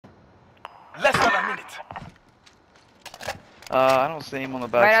Less than a minute. I don't see him on the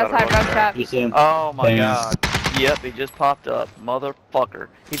back Right side outside of bus the stop. You see him? Oh my Damn. god. Yep, he just popped up. Motherfucker.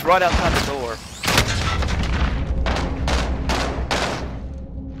 He's right outside the door.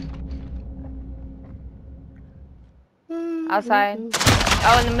 Outside.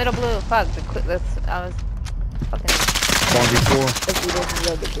 Oh, in the middle blue. Fuck. I was fucking.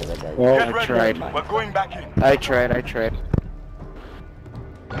 1v4. Well, Get I ready. tried. We're going back in. I tried. Can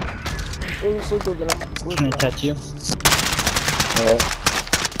I touch you?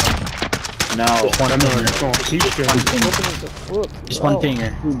 No. Just one finger. It's gonna keep shooting. Just one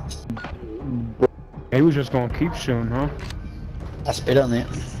finger. He was just gonna keep shooting, huh? I spit on it.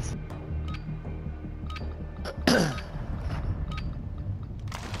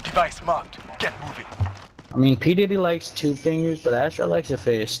 Device marked. Get moving. I mean, P. Diddy likes 2 fingers, but Astro likes a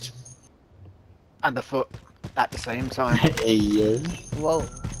fist. And the foot at the same time. Hey, yeah. Whoa.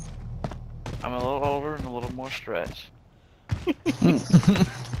 I'm a little older and a little more stretched.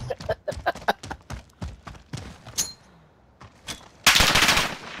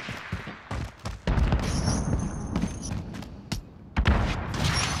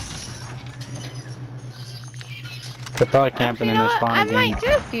 They're probably camping You in know their what? spawn I again. might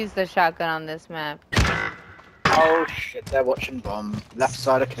just use the shotgun on this map. Oh shit, they're watching bomb. Left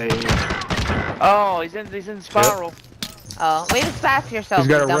side of cave. Oh, he's in spiral. Oh, way to splash yourself, He's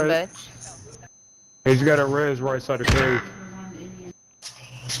you got a dumb red- bitch. He's got a res right side of cave.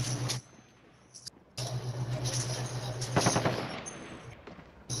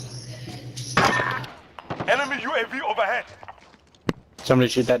 Enemy UAV overhead. Somebody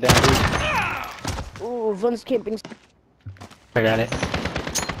shoot that down, please. Ooh, one's camping. I got it.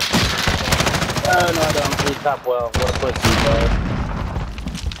 Oh, no, I don't. He's top well. What a pussy, bro.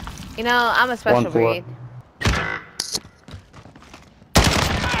 You know, I'm a special 1-4. breed.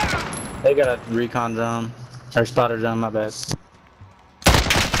 They got a recon zone. Or spotter zone, my bad. I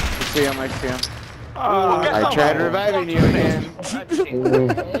see him. Oh, get I some. tried reviving you again.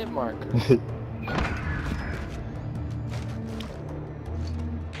 Hit marker.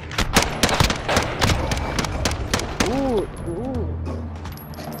 Ooh.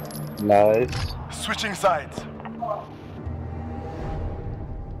 Nice. Switching sides.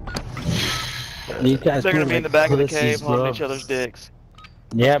 These guys they're gonna move be in the like back of the pussies, cave holding bro. each other's dicks.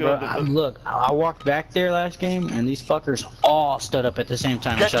 Yeah, Let's go bro. to the- Look, I walked back there last game, and these fuckers all stood up at the same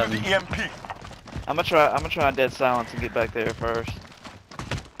time and Get to shot the me. EMP. I'm gonna try dead silence and get back there first.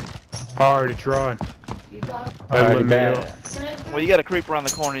 I already tried. Already bad. Well, you gotta creep around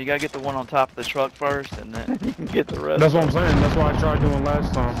the corner. You gotta get the one on top of the truck first, and then you can get the rest. That's what I'm saying. That's what I tried doing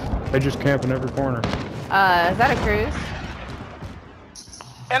last time. They just camp in every corner. Is that a cruise?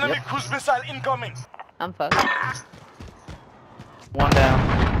 Enemy cruise missile incoming. I'm fucked. One down.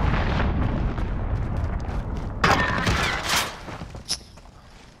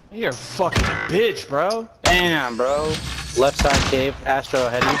 You're a fucking bitch, bro. Damn, bro. Left side cave, Astro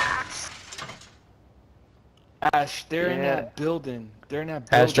ahead of you. Ash, they're in Yeah. that building. They're in that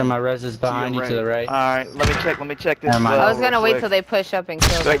building. Astro, my res is behind you to the right. All right, let me check this. Never mind. I was gonna real wait quick. till they push up and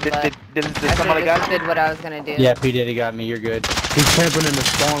kill them, Wait, but did I somebody should've got just you? did what I was gonna do. Yeah, P. Diddy got me. You're good. He's camping in the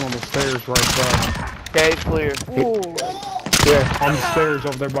spawn on the stairs right side. Okay, clear. Ooh. Yeah, on the stairs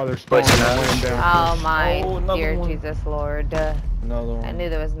over there by their spawn. Wait, they're laying down. Oh my Oh, another dear one. Jesus Lord. Another one. I knew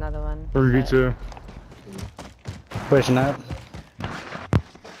there was another one. 32. Pushing up.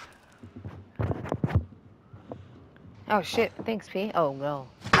 Oh shit, thanks P. Oh no.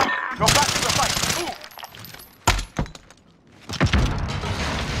 Go back to the fight. Move.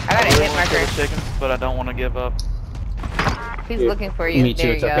 I got a hit Kill marker. the chickens, but I don't want to give up. He's looking for you. Me too,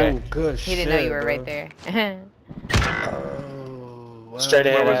 There it's you okay. go. Oh, good He shit. didn't know you were bro. right there. Oh, wow. Straight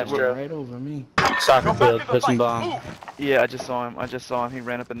ahead, Went Astro. right over me. Soccer Go back field, to the pushing fight. bomb. Move. Yeah, I just saw him. He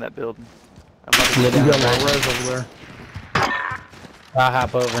ran up in that building. I'm Lay about to- You down. got my res over there. I'll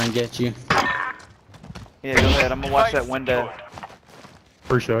hop over and get you. Yeah, go ahead. I'm gonna watch that Device window secured.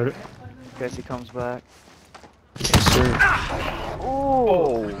 Appreciate it. in case he comes back. Yes, sir.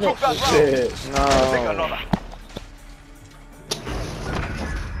 Oh, Took that round. shit. Take No. another.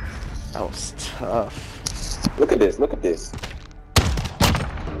 That was tough. Look at this, look at this.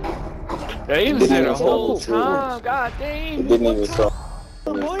 Yeah, he was there the Didn't whole even stop. time. God damn. It didn't even stop.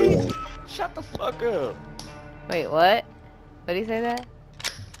 Boy, shut the fuck up. Wait, what? What did he say that?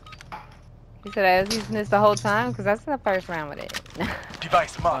 He said I was using this the whole time? Because that's the first round with it.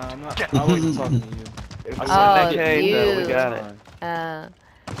 Device marked. I'm not, Get I wasn't talking to you. I Oh, said that cave, though, we you. got it.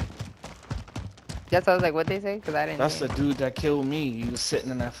 That's why I was like, what they say? Because I didn't That's hear. the dude that killed me. He was sitting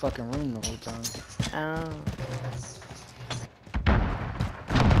in that fucking room the whole time. Oh.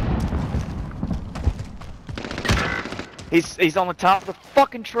 He's on the top of the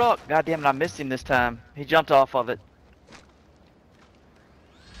fucking truck. God damn it, I missed him this time. He jumped off of it.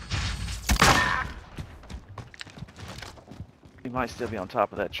 He might still be on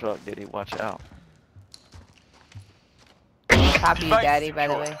top of that truck, did he? Watch out. Top of you, Daddy, by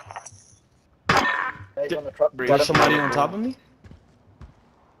the way. He's on the truck. There's somebody on top of me?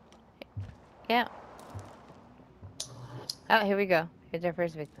 Yeah. Oh, here we go. Here's our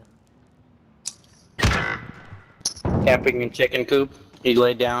first victim. Camping in chicken coop. He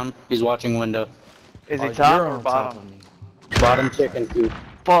laid down. He's watching window. Is he Oh, top you're or on top bottom? of me. Bottom chicken coop.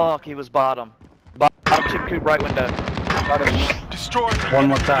 Fuck, he was bottom. Bottom chicken coop, right window. Destroy the One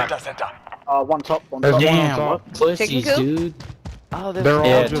more enemy time. data center. One top, one There's top. one on Damn, top. what pussies, Chicken coop? dude. Oh, They're all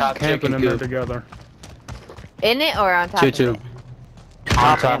Yeah, just top camping chicken in there coop. together. In it or on top of it? 2-2. Top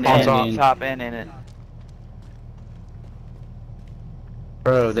On and top, in on it. top. Top and in it.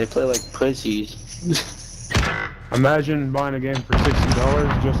 Bro, they play like pussies. Imagine buying a game for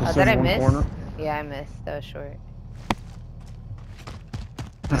 $60 just to Oh, sit did I in one miss? corner. Yeah, I missed. That was short.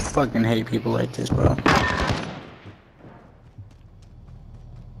 I fucking hate people like this, bro.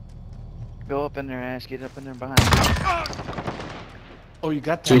 Go up in there, Ash. Get up in there behind you. Oh, you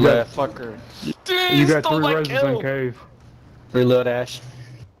got Two that left. fucker. You got 3 reses in cave. Reload, Ash.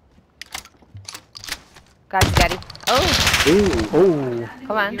 Got you, Daddy. Oh, Oh.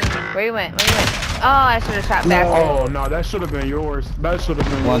 come on. Where you went? Where you went? Oh, I should have shot back. Oh no, that should have been yours. That should have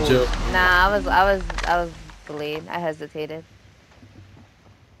been 1-2. yours. Nah, I was delayed. I hesitated.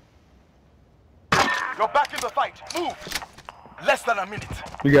 You're back in the fight. Move. Less than a minute.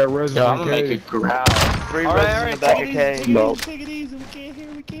 You got reses Yo, I'm in gonna make cave. it growl. 3 reses in the back of cave. No. Take it easy, we can't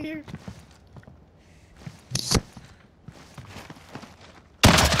hear, we can't hear.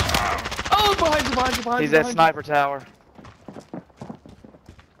 Oh, behind you, behind you, behind He's you. at sniper tower.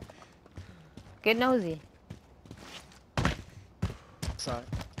 Get nosy. Sorry.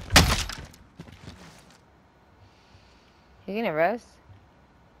 You gonna rest?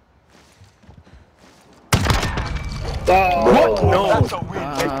 What? No. That's a win.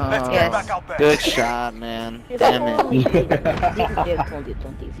 Let's get Yes. back out there. Good shot, man. Damn it.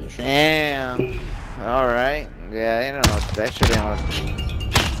 Damn. Alright. Yeah, you know, that should have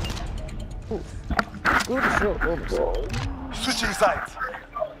Good shot, Switching sides.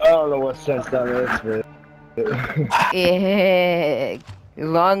 I don't know what sense that is, man. Yeah.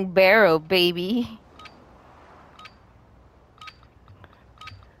 Long barrel, baby.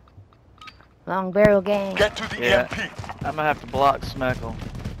 Long barrel gang. Get to the Yeah. EMP. I'm gonna have to block Smeckle.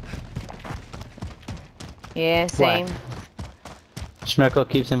 Yeah, same. Schmeckle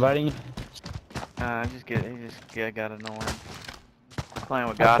keeps inviting you. He just got annoying. Playing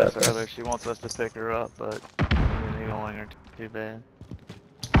with Goddess earlier, she wants us to pick her up, but he don't like her too bad.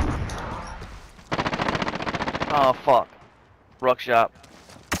 Oh fuck. Ruck shop.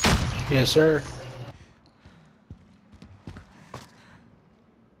 Yes, sir.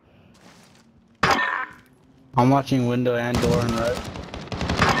 I'm watching window and door and right.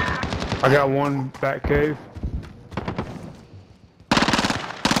 I got one back cave.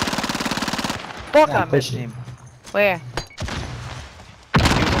 Fuck, Yeah, I missed pushing. him. Where? He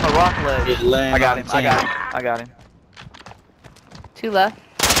was on the rock ledge. He's laying I got on him, I got sand. him, I got him. 2 left.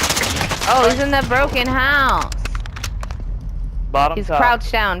 Oh, he's in the broken house. Bottom He's top.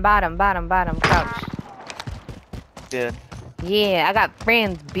 crouched down. Bottom, crouched. Dead. Yeah, I got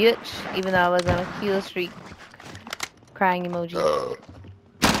friends, bitch. Even though I was on a kill streak. Crying emoji.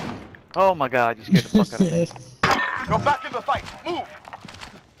 Oh my god, you scared the fuck out of me. You're back in the fight. Move.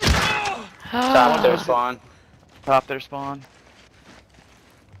 Top their spawn. Top their spawn.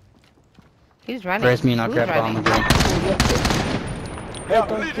 He's running. Press me and I'll Who's grab bomb running? again. They are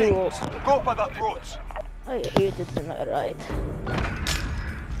bleeding. Go for the throats. I hate it to my right.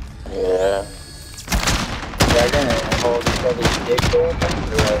 Yeah. They're gonna hold each other's dick open.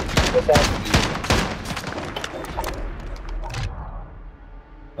 What's happening?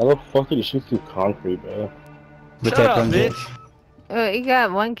 How the fuck did he shoot through concrete, bro? Protect Shut up, them, bitch. Oh, he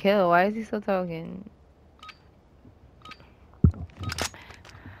got 1 kill. Why is he still talking?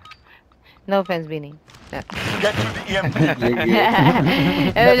 No offense, Beanie. No. Get to the EMP.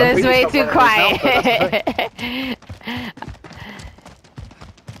 It was just way too quiet.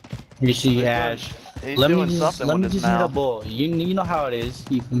 You see Ash. He's Let me doing just, something let with me his just hit a mouth. bull. You know how it is.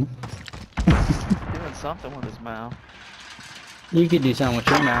 Doing something with his mouth. You could do something with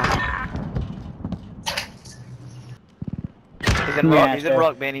your mouth. He's in Yeah, ruck, he's in sure.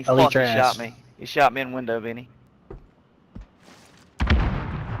 ruck, Benny. I'll eat Fuck, your he ass. shot me. He shot me in window, Benny.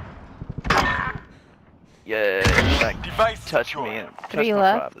 Yeah, he like Device touched secure. me and touched 3 my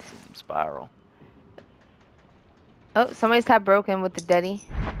left. privacy spiral. Oh, somebody's top broken with the Deddy.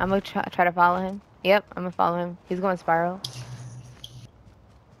 I'm gonna try to follow him. Yep, I'm gonna follow him. He's going spiral.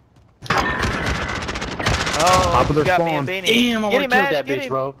 Oh, Top of you their got me and spawn. Beanie. Damn, I Get would've him, killed Ash, that get bitch, him.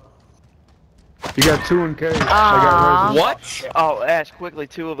 bro. You got 2 in cage. They Aw. got resin. What? Oh, Ash, quickly,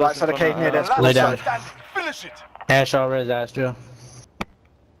 2 of Right us. side of cave near The that last Lay man down. standing. Finish it. Ash already asked you.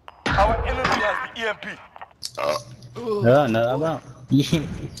 Our enemy has the EMP. No, no, no.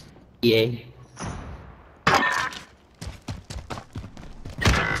 Yeah.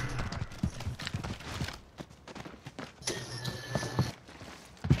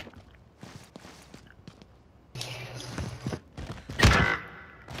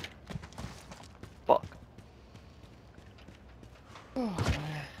 Fuck.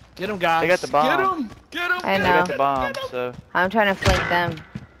 Get him, guys. They got the bomb. Get him. Get him. I They know. got the bomb, so. I'm trying to flank them.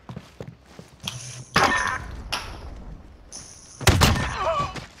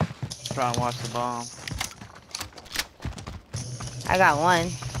 Try and watch the bomb. I got one.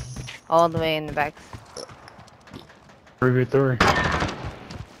 All the way in the back. 3v3.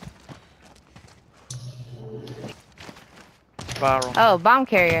 Spiral. Oh, bomb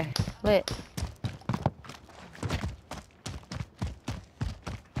carrier. Lit.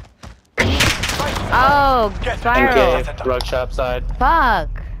 Oh, spiral. Okay, rug shop side. Fuck.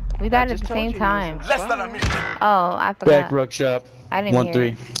 We died at just the told same you he was time. in Less than a minute. Oh, I Back forgot. rug shop. I didn't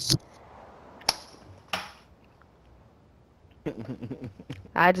hear 1-3. it.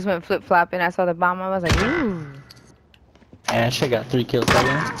 I just went flip flopping. I saw the bomb. I was like, ooh. Ash, I got 3 kills by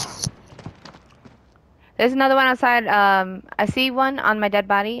then. There's another one outside. I see one on my dead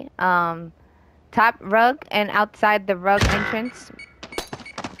body. Top rug and outside the rug entrance.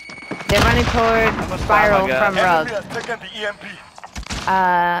 They're running toward spiral from rug. Enemy has taken the EMP.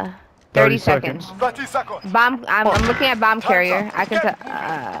 30 seconds. 30 seconds. Bomb. I'm looking at bomb carrier. I can tell.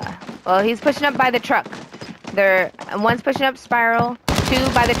 Well, he's pushing up by the truck. One's pushing up spiral. 2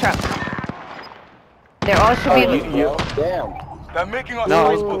 by the truck. They're all should be. Damn. They're making us No.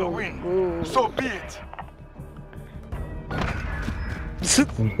 fight for the win. So be it.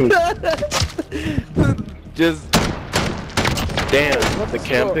 Just. Damn, the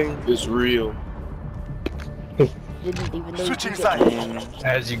camping is real. Didn't even know Switching you could get sides.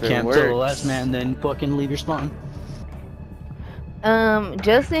 As you Good camp work. till the last man, then fucking leave your spawn.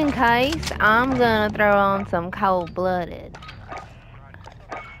 Just in case, I'm gonna throw on some cold-blooded.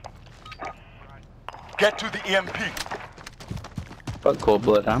 Get to the EMP. Fuck cold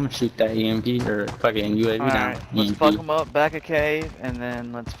blood. I'm gonna shoot that EMP or fucking UAV down. Alright, let's EMP. fuck them up, back a cave, and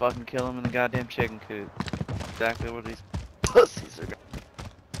then let's fucking kill them in the goddamn chicken coop. Exactly what these pussies are going.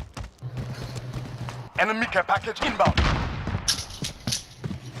 Enemy care package inbound.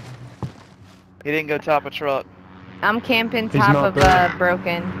 He didn't go top a truck. I'm camping He's top not of there.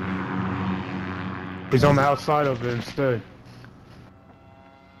 broken. He's on the outside of it instead.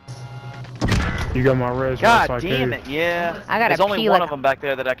 You got my res God outside damn cave. it, yeah. I gotta There's only pee one like of them back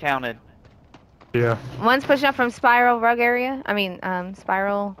there that I counted. Yeah. One's pushing up from spiral rug area. I mean,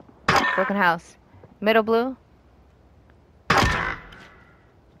 spiral broken house. Middle blue.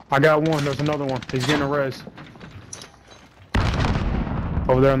 I got one. There's another one. He's getting a res.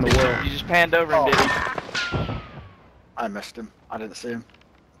 Over there in the well. You just panned over and did it. I missed him. I didn't see him.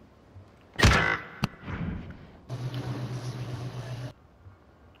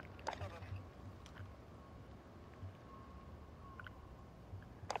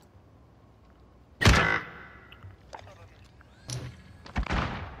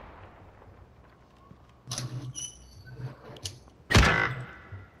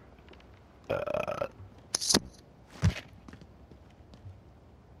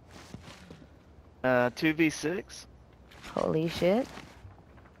 Uh, 2v6. Holy shit.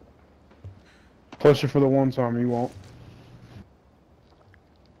 Push it for the one time you won't.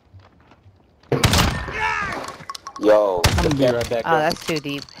 Yo. I'm gonna be right back. Oh, that's too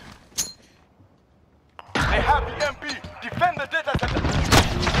deep. They have the EMP. Defend the data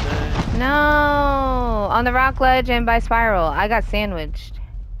center. No, on the rock ledge and by spiral. I got sandwiched.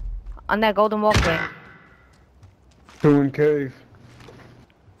 On that golden walkway. 2 in cave.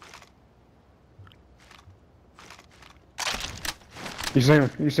 You see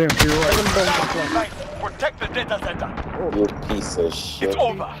him. You see him to your right. Nice. Protect the data center. You piece of shit. It's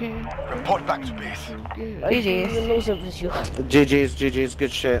over. Report back to base. I didn't even know something was you. GG's,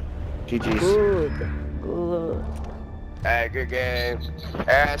 good shit. GG's. Good. Good. Hey, good game.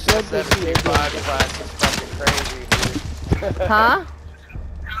 Ash, Good to see you. 75 is fucking crazy, dude. Huh?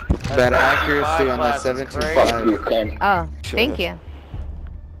 That accuracy on that Fuck 725. you, Ken. Oh, thank you.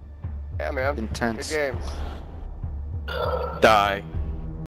 Yeah, man. Intense. Good game. Die.